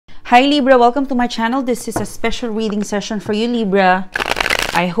Hi Libra, welcome to my channel. This is a special reading session for you, Libra.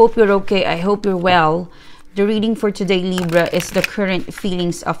 I hope you're okay. I hope you're well. The reading for today, Libra, is the current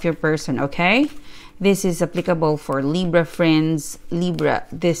feelings of your person, okay? This is applicable for Libra friends. Libra,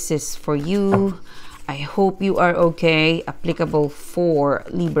 this is for you. I hope you are okay. Applicable for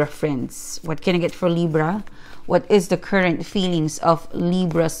Libra friends. What can I get for Libra? What is the current feelings of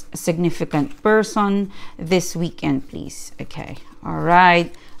Libra's significant person this weekend, please? Okay, all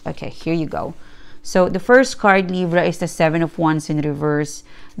right. Okay, here you go. So the first card, Libra, is the Seven of Wands in reverse.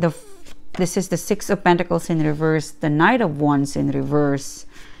 This is the Six of Pentacles in reverse, the Knight of Wands in reverse,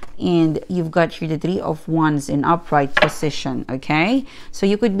 and you've got here the Three of Wands in upright position, okay? So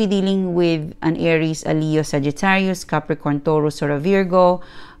you could be dealing with an Aries, a Leo, Sagittarius, Capricorn, Taurus, or a Virgo.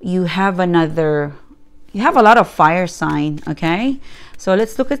 You have a lot of fire sign, okay? So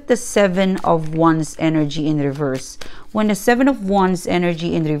let's look at the Seven of Wands energy in reverse. When the Seven of Wands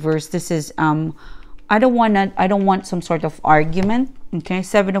energy in reverse, this is I don't want some sort of argument, okay?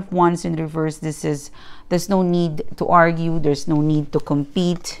 Seven of Wands in reverse, there's no need to argue, there's no need to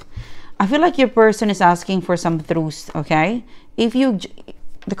compete. I feel like your person is asking for some truth, okay?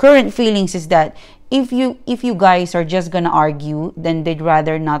 The current feelings is that if you guys are just gonna argue, then they'd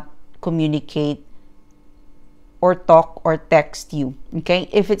rather not communicate or talk or text you, okay?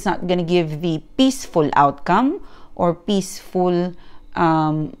 If it's not gonna give the peaceful outcome or peaceful,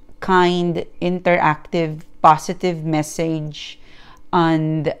 kind, interactive, positive message,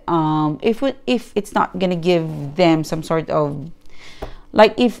 and if it's not gonna give them some sort of,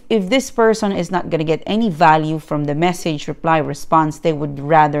 like, if this person is not gonna get any value from the message, reply, response, they would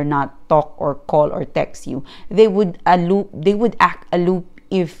rather not talk or call or text you. They would act aloof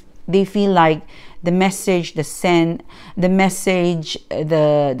if they feel like the message, the message,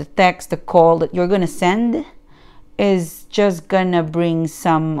 the text, the call that you're gonna send is just gonna bring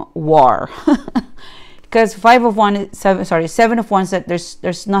some war. Because Seven of Wands, that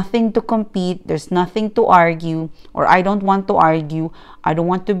there's nothing to compete, there's nothing to argue, or I don't want to argue, I don't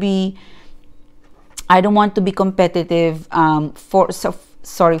want to be competitive. Four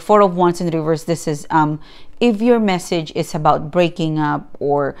of Wands in reverse, this is if your message is about breaking up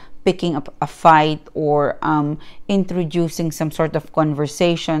or picking up a fight or introducing some sort of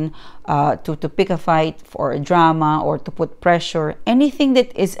conversation to pick a fight for a drama or to put pressure, anything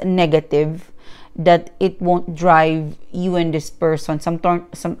that is negative, that it won't drive you and this person,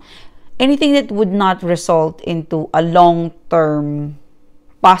 anything that would not result into a long-term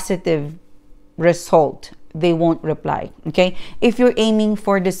positive result, they won't reply, okay? If you're aiming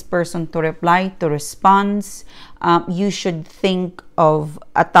for this person to reply, to respond, you should think of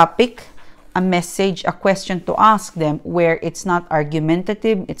a topic, a message, a question to ask them where it's not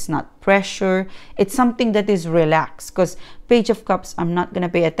argumentative, it's not pressure, it's something that is relaxed. Because Page of Cups, I'm not gonna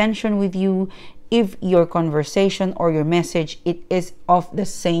pay attention with you if your conversation or your message, it is of the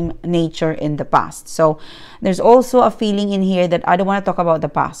same nature in the past. So there's also a feeling in here that I don't want to talk about the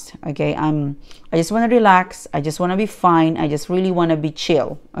past, okay? I just want to relax, I just want to be fine, I just really want to be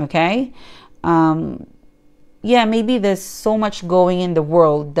chill, okay? Yeah, maybe there's so much going in the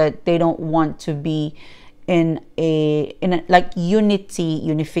world that they don't want to be in a like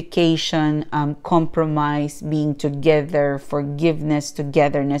unification, compromise, being together, forgiveness,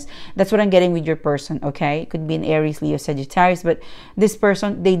 togetherness. That's what I'm getting with your person, okay? It could be an Aries, Leo, Sagittarius, but this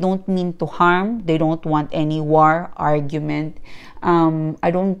person, they don't mean to harm, they don't want any war, argument.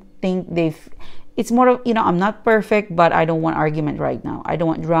 I don't think it's more of, I'm not perfect, but I don't want argument right now. I don't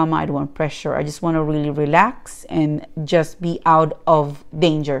want drama, I don't want pressure. I just want to really relax and just be out of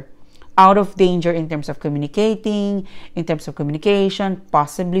danger. Out of danger in terms of communicating, in terms of communication,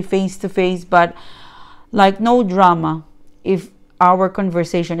 possibly face-to-face, but like no drama. If our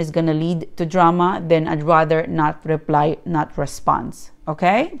conversation is gonna lead to drama, then I'd rather not reply, not respond,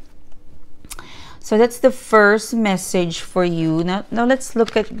 okay? So that's the first message for you. Now let's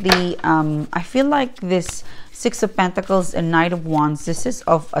look at the, I feel like this Six of Pentacles and Knight of Wands, this is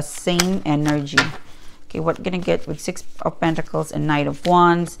of a same energy. Okay, what gonna get with Six of Pentacles and Knight of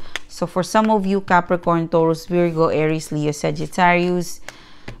Wands? So for some of you, Capricorn, Taurus, Virgo, Aries, Leo, Sagittarius,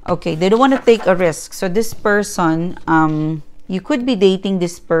 okay, they don't want to take a risk. So this person, you could be dating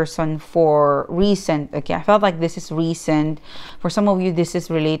this person for recent, okay? I felt like this is recent. For some of you, this is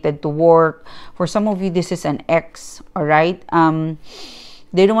related to work. For some of you, this is an ex, all right?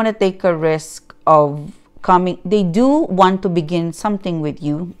 They don't want to take a risk of coming. They do want to begin something with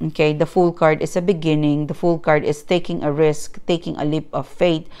you, okay? The Fool card is a beginning. The Fool card is taking a risk, taking a leap of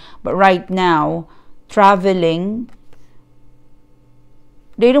faith. But right now, traveling,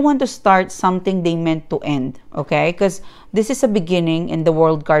 they don't want to start something they meant to end, okay? Because this is a beginning and the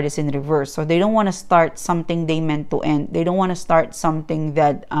world card is in reverse. So they don't want to start something they meant to end. They don't want to start something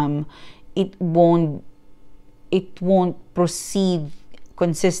that it won't proceed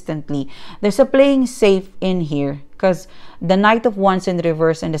consistently. There's a playing safe in here because the Knight of Wands in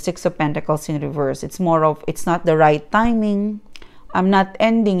reverse and the Six of Pentacles in reverse, it's more of, it's not the right timing. I'm not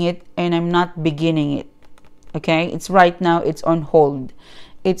ending it and I'm not beginning it. Okay, it's right now, it's on hold.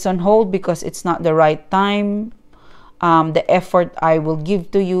 It's on hold because it's not the right time. The effort I will give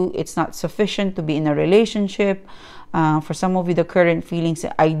to you, it's not sufficient to be in a relationship. For some of you, the current feelings,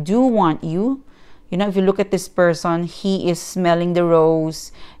 I do want you. You know, if you look at this person, he is smelling the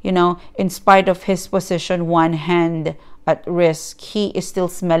rose. You know, in spite of his position, one hand at risk, he is still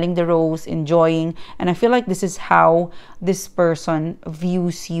smelling the rose, enjoying. And I feel like this is how this person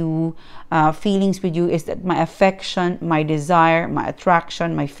views you. Feelings with you is that my affection, my desire, my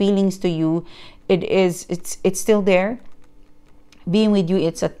attraction, my feelings to you, it's still there. Being with you,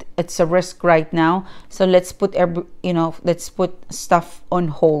 it's a risk right now. So let's put let's put stuff on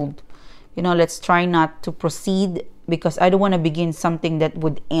hold. You know, let's try not to proceed because I don't want to begin something that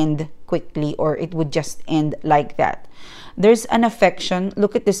would end quickly or it would just end like that. There's an affection.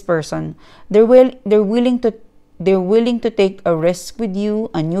 Look at this person. They're willing to take a risk with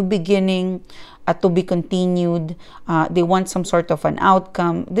you, a new beginning, to be continued. They want some sort of an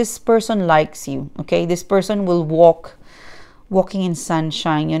outcome. This person likes you. Okay, this person will walking in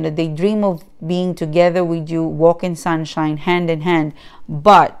sunshine. You know, they dream of being together with you, walk in sunshine, hand in hand.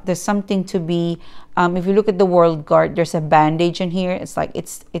 But there's something to be, if you look at the world card, there's a bandage in here. It's like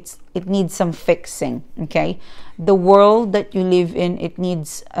it needs some fixing. Okay, the world that you live in, it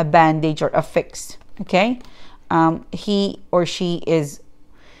needs a bandage or a fix. Okay, he or she is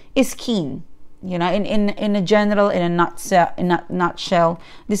keen. You know, in a general, in a nutshell,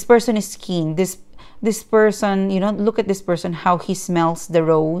 this person is keen. This person, you know, look at this person, how he smells the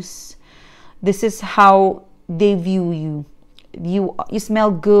rose. This is how they view you. You smell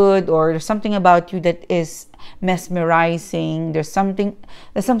good, or there's something about you that is mesmerizing. There's some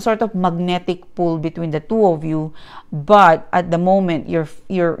sort of magnetic pull between the two of you. But at the moment,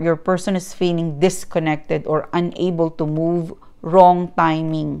 your person is feeling disconnected or unable to move. Wrong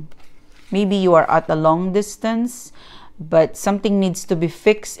timing. Maybe you are at a long distance, but something needs to be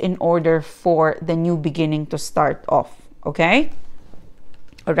fixed in order for the new beginning to start off. Okay?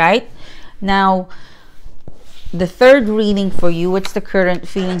 All right? Now, the third reading for you, what's the current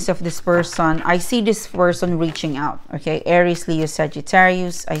feelings of this person? I see this person reaching out. Okay? Aries, Leo,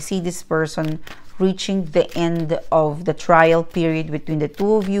 Sagittarius. I see this person reaching the end of the trial period between the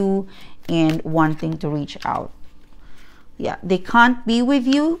two of you and wanting to reach out. Yeah, they can't be with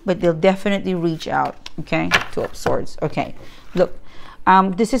you, but they'll definitely reach out. Okay, Two of Swords. Okay, look,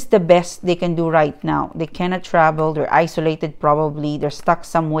 this is the best they can do right now. They cannot travel. They're isolated probably. They're stuck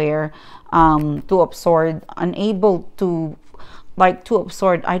somewhere. Two of Swords, unable to, like Two of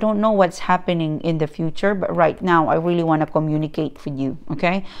Swords, I don't know what's happening in the future, but right now, I really want to communicate with you.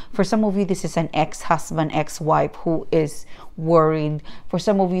 Okay, for some of you, this is an ex-husband, ex-wife who is worried. For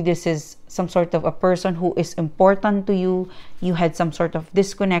some of you, this is some sort of a person who is important to you. You had some sort of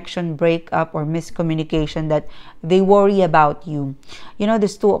disconnection, breakup, or miscommunication that they worry about you. You know,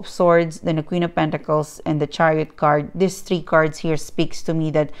 this Two of Swords, then the Queen of Pentacles, and the Chariot card. These three cards here speaks to me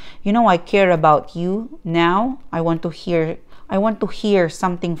that, you know, I care about you now. I want to hear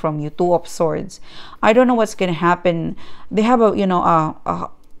something from you. Two of Swords. I don't know what's going to happen. They have a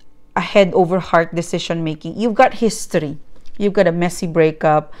head over heart decision making. You've got history. You've got a messy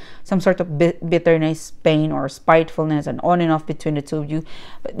breakup, some sort of bitterness, pain, or spitefulness, and on and off between the two of you.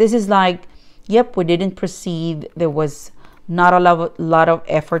 But this is like, yep, we didn't proceed. There was not a lot of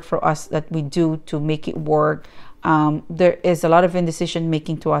effort for us that we do to make it work. There is a lot of indecision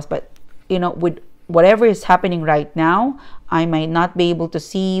making to us. But, you know, with whatever is happening right now, I might not be able to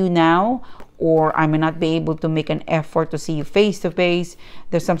see you now, or I may not be able to make an effort to see you face to face.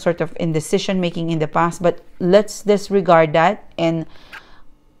 There's some sort of indecision making in the past, but let's disregard that and,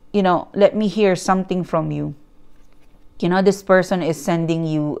 you know, let me hear something from you. You know, this person is sending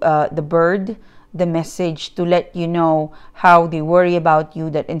you the bird, the message to let you know how they worry about you,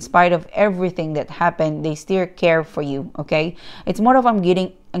 that in spite of everything that happened, they still care for you. Okay, it's more of I'm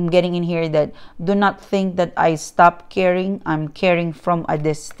getting in here that do not think that I stopped caring. I'm caring from a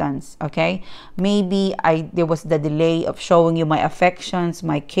distance. Okay, maybe there was the delay of showing you my affections,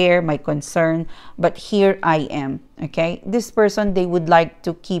 my care, my concern, but here I am. Okay, this person, they would like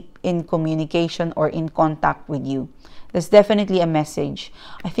to keep in communication or in contact with you. There's definitely a message.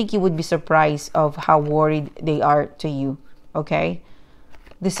 I think you would be surprised of how worried they are to you. Okay?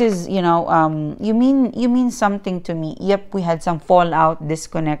 This is, you know, you mean something to me. Yep, we had some fallout,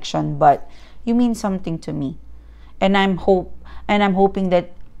 disconnection, but you mean something to me. And I'm hoping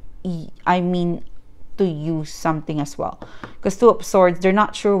that I mean to you something as well. Because Two of Swords, they're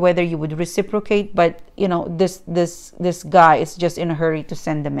not sure whether you would reciprocate, but you know, this guy is just in a hurry to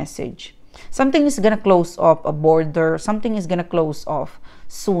send a message. Something is gonna close off, a border, something is gonna close off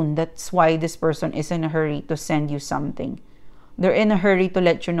soon. That's why this person is in a hurry to send you something. They're in a hurry to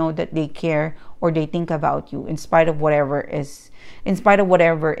let you know that they care or they think about you in spite of whatever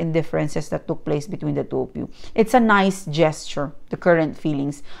indifferences that took place between the two of you. It's a nice gesture, the current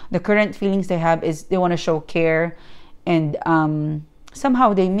feelings. The current feelings they have is they want to show care, and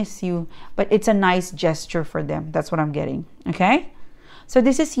somehow they miss you, but it's a nice gesture for them. That's what I'm getting. Okay? So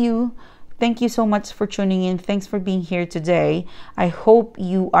this is you. Thank you so much for tuning in. Thanks for being here today. I hope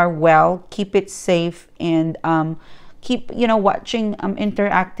you are well. Keep it safe, and keep, you know, watching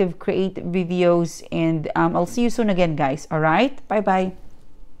interactive creative videos, and I'll see you soon again, guys. All right, bye bye.